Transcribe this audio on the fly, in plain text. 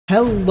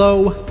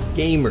Hello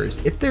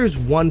gamers. If there's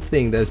one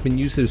thing that has been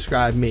used to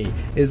describe me,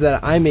 is that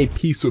I'm a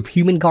piece of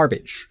human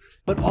garbage.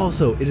 But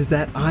also it is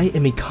that I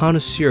am a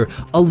connoisseur,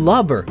 a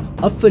lover,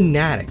 a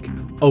fanatic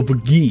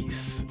of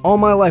geese. All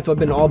my life I've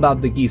been all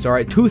about the geese,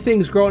 alright? Two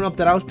things growing up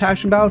that I was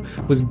passionate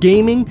about was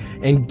gaming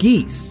and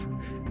geese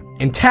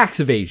and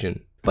tax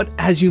evasion. But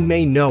as you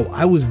may know,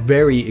 I was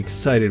very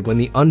excited when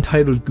the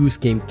Untitled Goose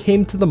Game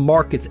came to the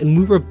markets, and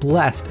we were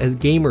blessed as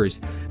gamers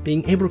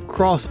being able to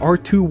cross our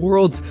two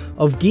worlds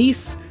of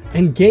geese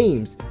and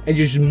games and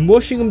just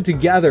mushing them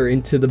together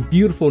into the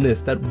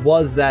beautifulness that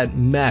was that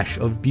mesh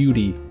of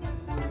beauty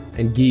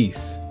and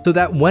geese. So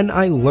that when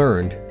I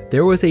learned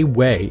there was a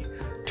way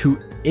to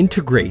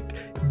integrate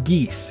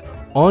geese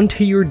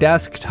onto your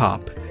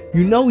desktop,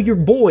 you know your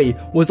boy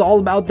was all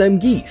about them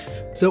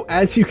geese. So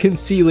as you can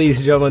see, ladies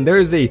and gentlemen,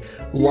 there's a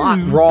lot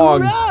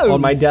wrong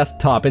on my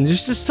desktop, and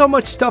there's just so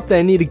much stuff that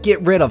I need to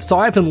get rid of. So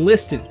I've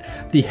enlisted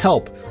the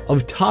help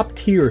of top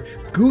tier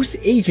goose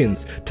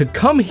agents to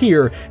come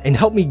here and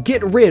help me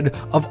get rid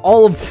of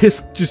all of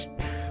this just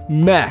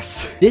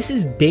mess. This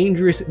is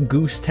dangerous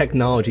goose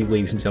technology,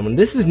 ladies and gentlemen.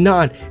 This is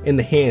not in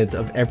the hands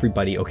of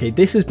everybody, okay?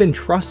 This has been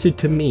trusted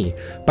to me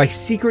by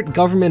secret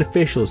government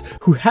officials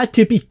who had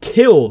to be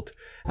killed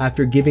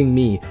after giving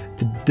me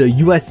the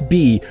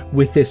USB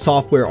with this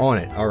software on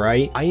it,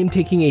 alright? I am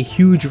taking a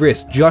huge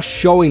risk just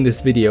showing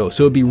this video,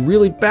 so it'd be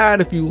really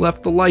bad if you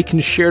left the like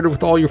and shared it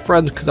with all your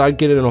friends, because I'd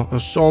get in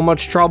so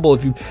much trouble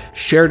if you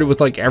shared it with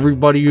like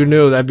everybody you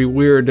knew. That'd be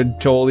weird and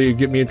totally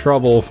get me in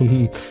trouble.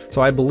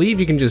 So I believe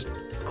you can just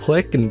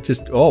click and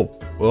just,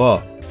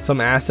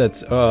 some assets,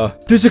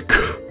 there's a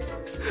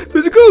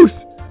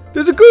goose!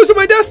 There's a goose on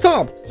my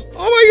desktop!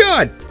 Oh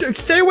my god!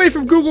 Stay away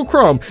from Google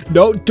Chrome.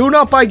 No, do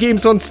not buy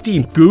games on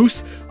Steam,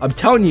 Goose. I'm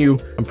telling you,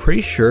 I'm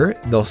pretty sure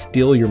they'll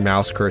steal your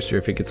mouse cursor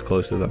if it gets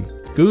close to them.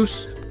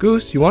 Goose,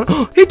 you want it?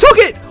 He took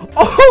it!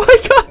 Oh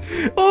my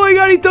god! Oh my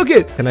god, he took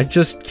it! Can I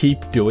just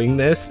keep doing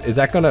this? Is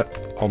that gonna...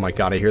 Oh my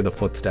god, I hear the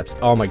footsteps.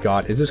 Oh my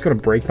god, is this gonna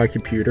break my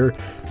computer?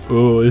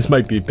 Oh, this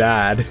might be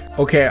bad.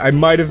 Okay, I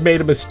might have made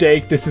a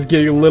mistake. This is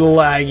getting a little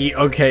laggy.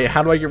 Okay,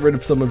 how do I get rid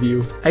of some of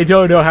you? I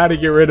don't know how to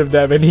get rid of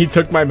them, and he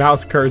took my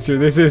mouse cursor.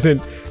 This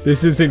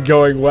isn't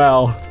going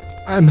well.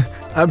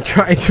 I'm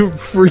trying to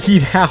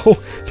read how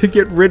to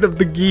get rid of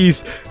the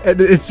geese, and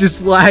it's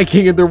just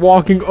lagging, and they're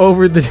walking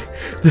over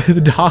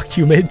the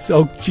documents.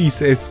 Oh,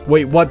 Jesus.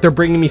 Wait, what? They're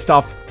bringing me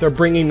stuff. They're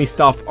bringing me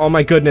stuff. Oh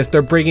my goodness,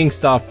 they're bringing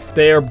stuff.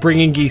 They are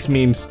bringing geese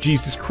memes.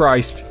 Jesus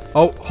Christ.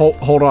 Oh,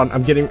 hold on.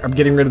 I'm getting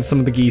rid of some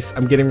of the geese.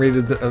 I'm getting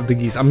rid of the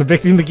geese. I'm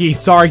evicting the geese.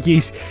 Sorry,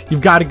 geese.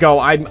 You've got to go.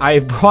 I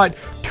brought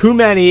too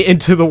many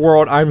into the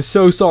world. I'm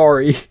so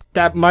sorry.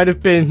 That might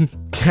have been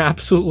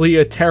absolutely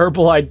a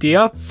terrible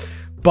idea,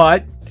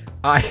 but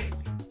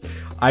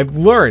I've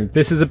learned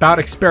this is about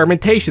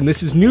experimentation.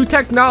 This is new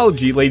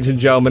technology, ladies and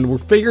gentlemen. We're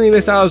figuring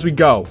this out as we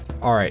go.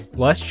 All right,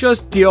 let's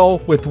just deal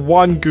with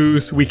one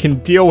goose. We can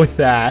deal with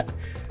that,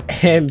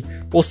 and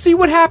we'll see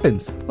what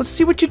happens. Let's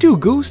see what you do,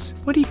 Goose.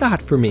 What do you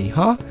got for me,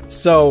 huh?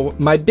 So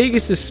my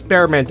biggest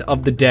experiment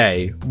of the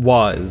day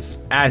was,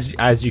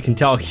 as you can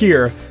tell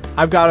here,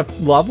 I've got a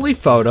lovely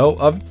photo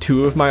of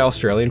two of my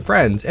Australian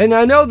friends. And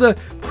I know the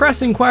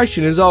pressing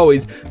question is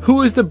always,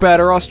 who is the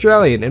better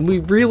Australian? And we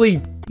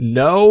really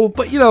know,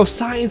 but you know,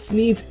 science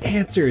needs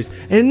answers,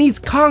 and it needs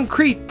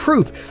concrete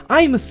proof.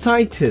 I am a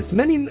scientist.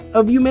 Many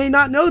of you may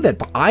not know that,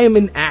 but I am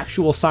an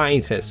actual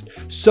scientist.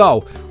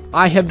 So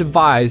I have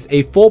devised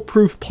a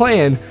foolproof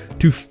plan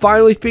to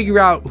finally figure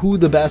out who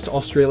the best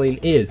Australian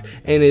is.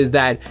 And is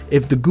that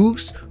if the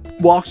goose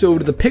walks over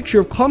to the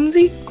picture of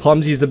Clumsy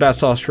is the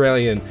best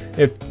Australian.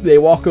 If they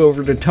walk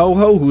over to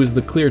Toho, who is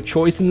the clear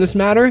choice in this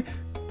matter,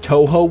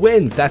 Toho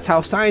wins. That's how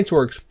science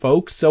works,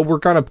 folks. So we're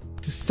gonna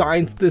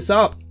science this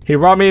up. He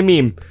brought me a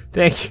meme.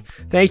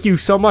 Thank you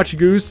so much,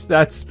 Goose.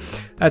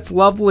 That's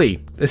lovely.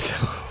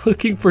 It's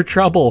looking for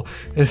trouble,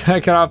 and if I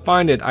cannot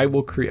find it, I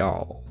will create.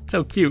 Oh, it's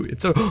so cute.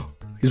 It's so.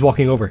 He's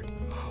walking over.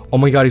 Oh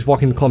my god, he's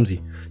walking to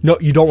Clumsy. No,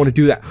 you don't want to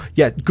do that.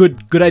 Yeah,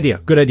 good idea.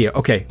 Good idea.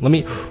 Okay, let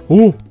me.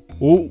 Ooh.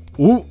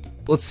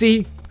 Let's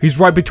see. He's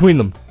right between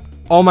them.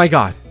 Oh my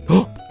god.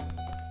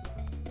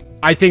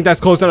 I think that's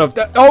close enough.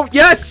 Oh,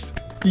 yes!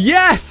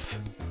 Yes!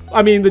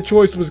 I mean, the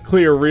choice was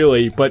clear,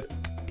 really, but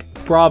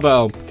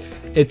bravo.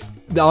 It's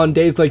on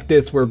days like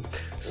this where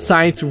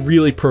science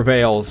really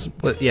prevails.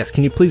 But yes,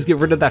 can you please get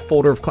rid of that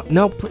folder of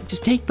no,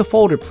 just take the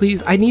folder,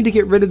 please. I need to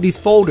get rid of these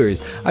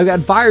folders. I've got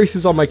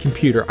viruses on my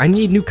computer. I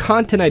need new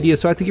content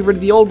ideas, so I have to get rid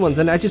of the old ones,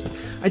 and I just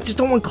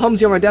don't want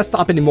Clumsy on my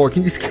desktop anymore.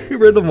 Can you just get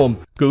rid of them?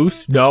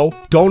 Goose, no.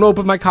 Don't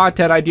open my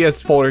content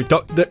ideas folder.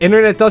 The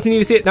internet doesn't need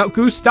to see it. No,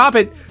 Goose, stop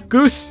it.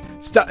 Goose,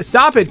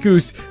 stop it,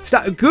 Goose.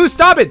 Stop, Goose,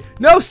 stop it.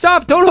 No,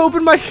 stop. Don't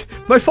open my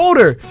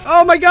folder.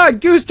 Oh my god,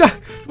 Goose, stop.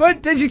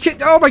 What did you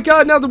get? Oh my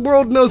god, now the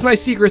world knows my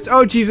secrets.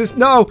 Oh Jesus,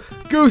 no.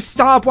 Goose,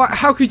 stop.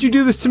 How could you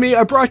do this to me?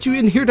 I brought you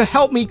in here to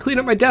help me clean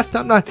up my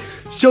desktop, not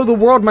show the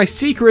world my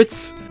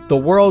secrets. The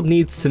world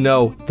needs to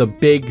know the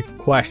big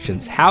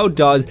questions. How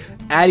does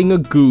adding a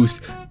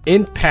goose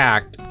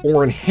impact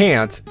or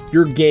enhance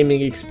your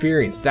gaming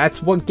experience?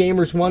 That's what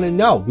gamers want to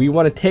know. We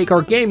want to take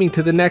our gaming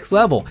to the next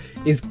level.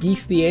 Is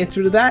GEESE the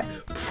answer to that?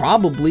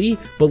 Probably,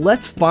 but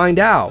let's find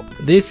out.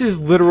 This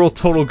is literal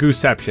total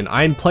gooseception.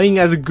 I'm playing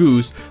as a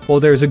goose while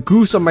there's a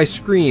goose on my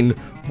screen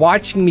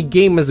watching me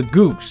game as a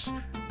goose.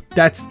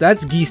 That's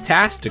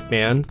GEESE-tastic,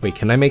 man. Wait,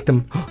 can I make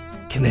them?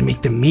 Can I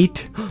make them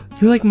meet?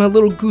 You're like my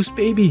little goose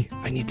baby.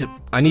 I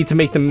need to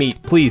make them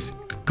meet. Please,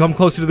 come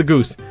closer to the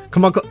goose.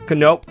 Come on,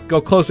 no, go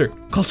closer.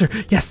 Closer,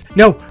 yes,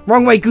 no,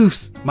 wrong way,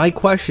 goose. My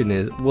question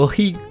is, will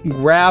he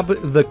grab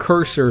the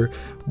cursor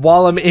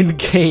while I'm in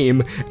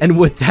game, and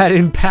would that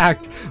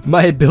impact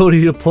my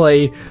ability to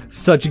play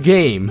such a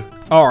game?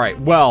 All right,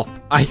 well,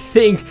 I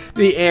think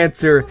the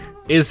answer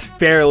is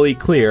fairly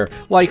clear.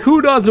 Like,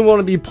 who doesn't want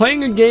to be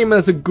playing a game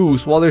as a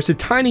goose while there's a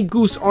tiny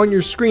goose on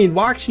your screen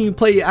watching you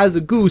play as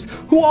a goose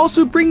who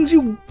also brings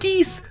you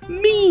GEESE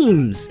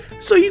memes?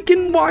 So you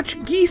can watch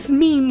GEESE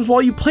memes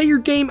while you play your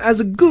game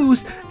as a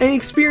goose and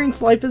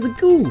experience life as a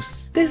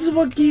goose. This is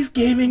what GEESE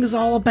gaming is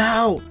all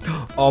about.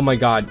 Oh my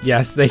god,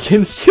 yes, they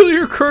can steal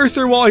your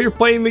cursor while you're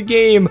playing the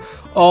game.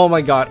 Oh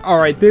my god.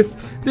 Alright, this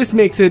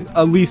makes it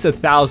at least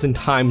 1,000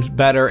 times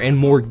better and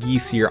more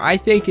geesier. I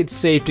think it's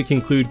safe to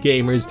conclude,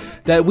 gamers,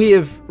 that we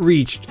have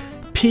reached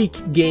peak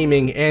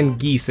gaming and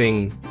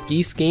geesing.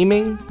 GEESE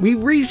gaming?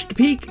 We've reached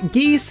peak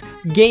GEESE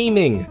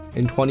gaming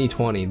in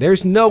 2020.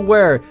 There's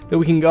nowhere that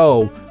we can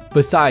go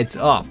besides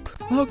up.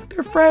 Look,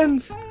 they're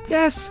friends.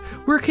 Yes,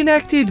 we're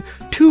connected.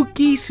 Two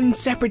geese in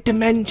separate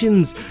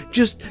dimensions,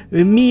 just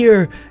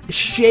mere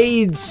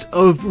shades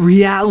of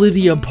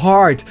reality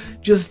apart,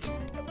 just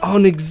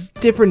on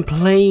different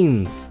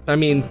planes. I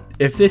mean,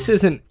 if this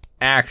isn't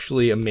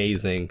actually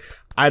amazing,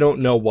 I don't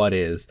know what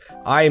is.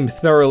 I am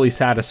thoroughly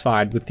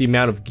satisfied with the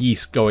amount of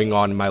GEESE going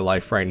on in my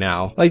life right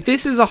now. Like,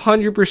 this is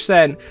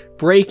 100%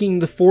 breaking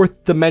the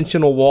fourth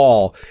dimensional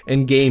wall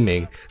in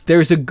gaming.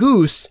 There's a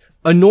goose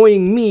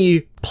annoying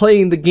me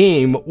playing the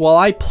game while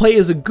I play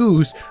as a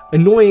goose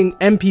annoying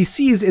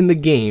NPCs in the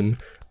game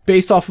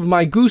based off of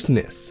my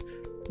gooseness.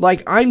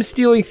 Like, I'm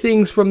stealing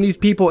things from these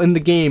people in the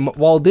game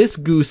while this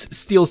goose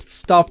steals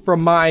stuff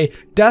from my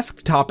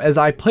desktop as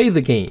I play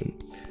the game.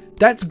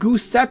 That's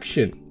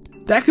gooseception.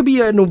 That could be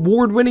an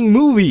award-winning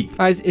movie.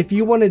 Guys, if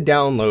you want to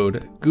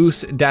download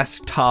Goose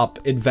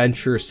Desktop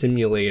Adventure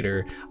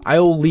Simulator, I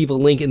will leave a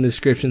link in the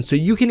description so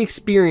you can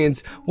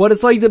experience what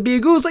it's like to be a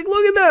goose. Like,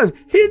 look at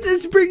them.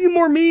 It's bringing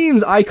more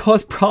memes. I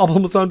cause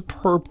problems on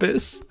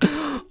purpose.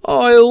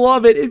 Oh, I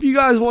love it. If you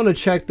guys want to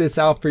check this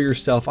out for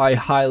yourself, I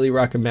highly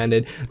recommend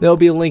it. There'll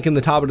be a link in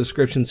the top of the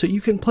description so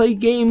you can play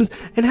games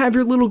and have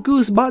your little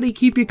goose buddy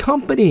keep you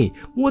company.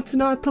 What's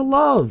not to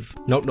love?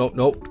 Nope, nope,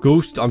 nope.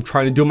 Goose, I'm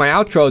trying to do my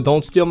outro.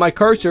 Don't steal my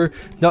cursor.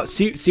 No,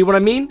 see what I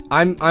mean?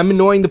 I'm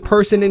annoying the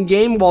person in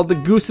game while the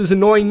goose is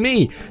annoying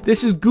me.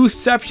 This is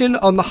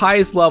gooseception on the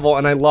highest level,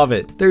 and I love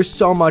it. There's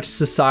so much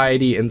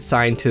society and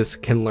scientists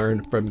can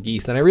learn from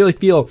GEESE, and I really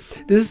feel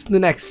this is the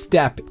next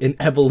step in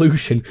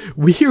evolution.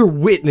 We are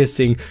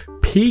witnessing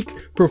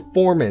peak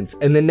performance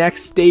and the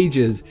next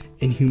stages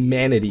in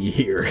humanity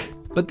here.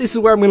 But this is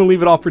where I'm going to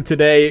leave it off for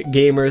today,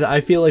 gamers.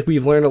 I feel like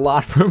we've learned a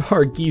lot from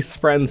our GEESE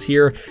friends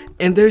here,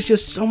 and there's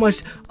just so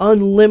much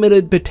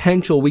unlimited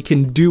potential we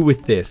can do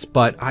with this,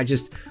 but I'm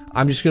just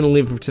going to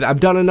leave it for today. I've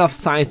done enough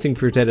sciencing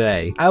for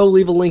today. I will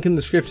leave a link in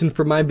the description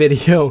for my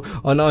video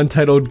on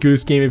Untitled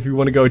Goose Game if you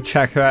want to go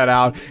check that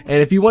out.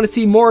 And if you want to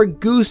see more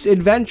goose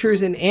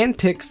adventures and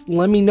antics,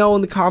 let me know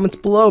in the comments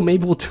below.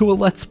 Maybe we'll do a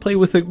let's play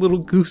with a little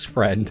goose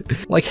friend.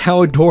 Like,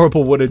 how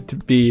adorable would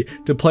it be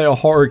to play a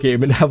horror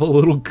game and have a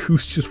little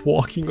goose just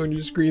walking on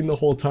your screen the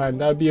whole time?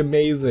 That would be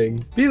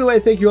amazing. Either way,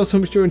 thank you all so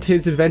much for joining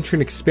today's adventure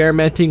and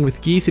experimenting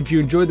with GEESE. If you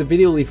enjoyed the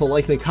video, leave a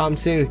like in the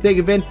comments saying what you think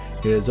of it.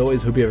 And as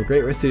always, hope you have a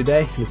great rest of your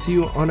day, and see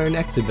you on our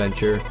next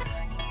adventure.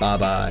 Bye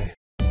bye.